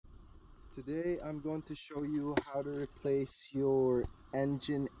Today I'm going to show you how to replace your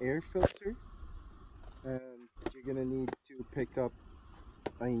engine air filter, and you're gonna need to pick up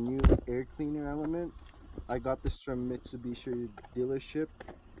a new air cleaner element. I got this from Mitsubishi dealership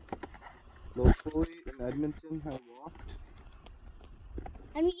locally in Edmonton. I walked.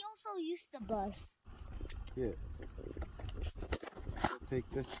 And we also use the bus. Yeah. So take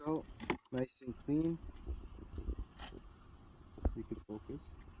this out, nice and clean. You can focus.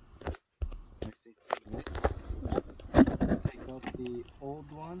 Nice and clean, right? Take out the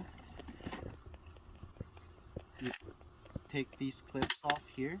old one. You take these clips off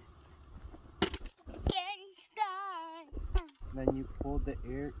here. Then you pull the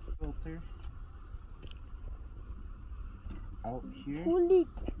air filter out here. Pull it.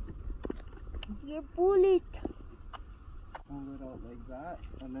 You pull it. Pull it out like that,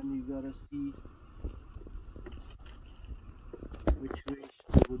 and then you gotta see which way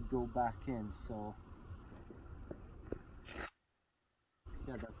it would go back in. So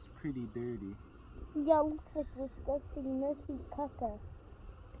yeah, that's pretty dirty. Yeah, looks like disgusting, messy caca.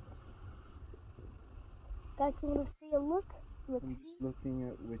 Guys, you wanna see a look? Let's I'm just looking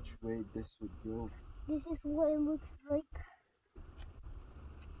at which way this would go. This is what it looks like.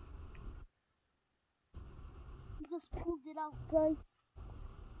 Just pulled it out, guys.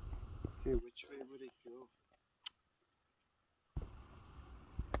 Okay, which way would it go?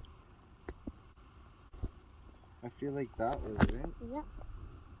 I feel like that way, right? Yeah.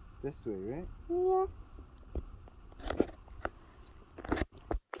 This way, right? Yeah.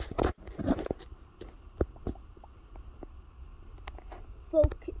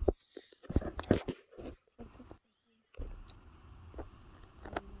 Focus.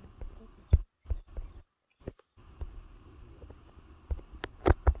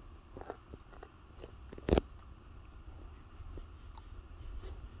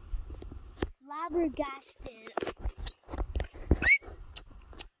 Flabbergasted.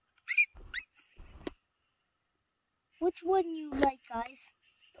 Which one you like, guys?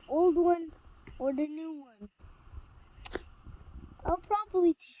 The old one or the new one? I'll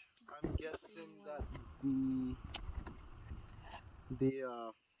probably I'm guessing that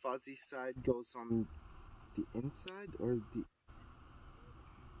the fuzzy side goes on the inside, or the...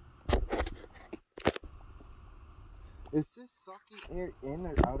 Is this sucking air in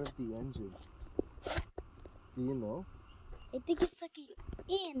or out of the engine? Do you know? I think it's sucking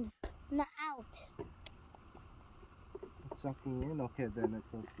in, not out. It's sucking in? Okay, then it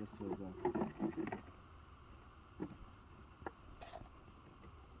goes this way then.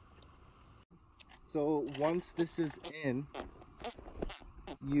 So once this is in,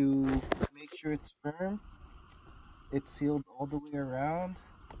 you make sure it's firm. It's sealed all the way around.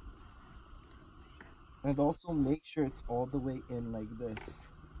 And also make sure it's all the way in like this.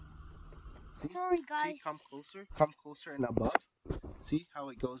 See? Sorry, guys. See, come closer. Come closer and above. See how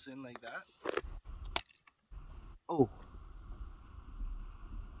it goes in like that? Oh.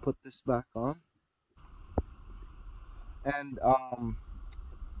 Put this back on. And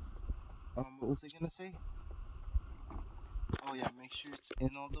what was I gonna say? Oh yeah, make sure it's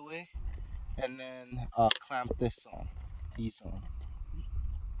in all the way. And then clamp this on. These on.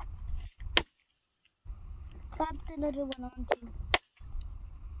 Clamp another one on too.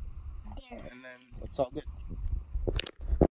 There. And then it's all good.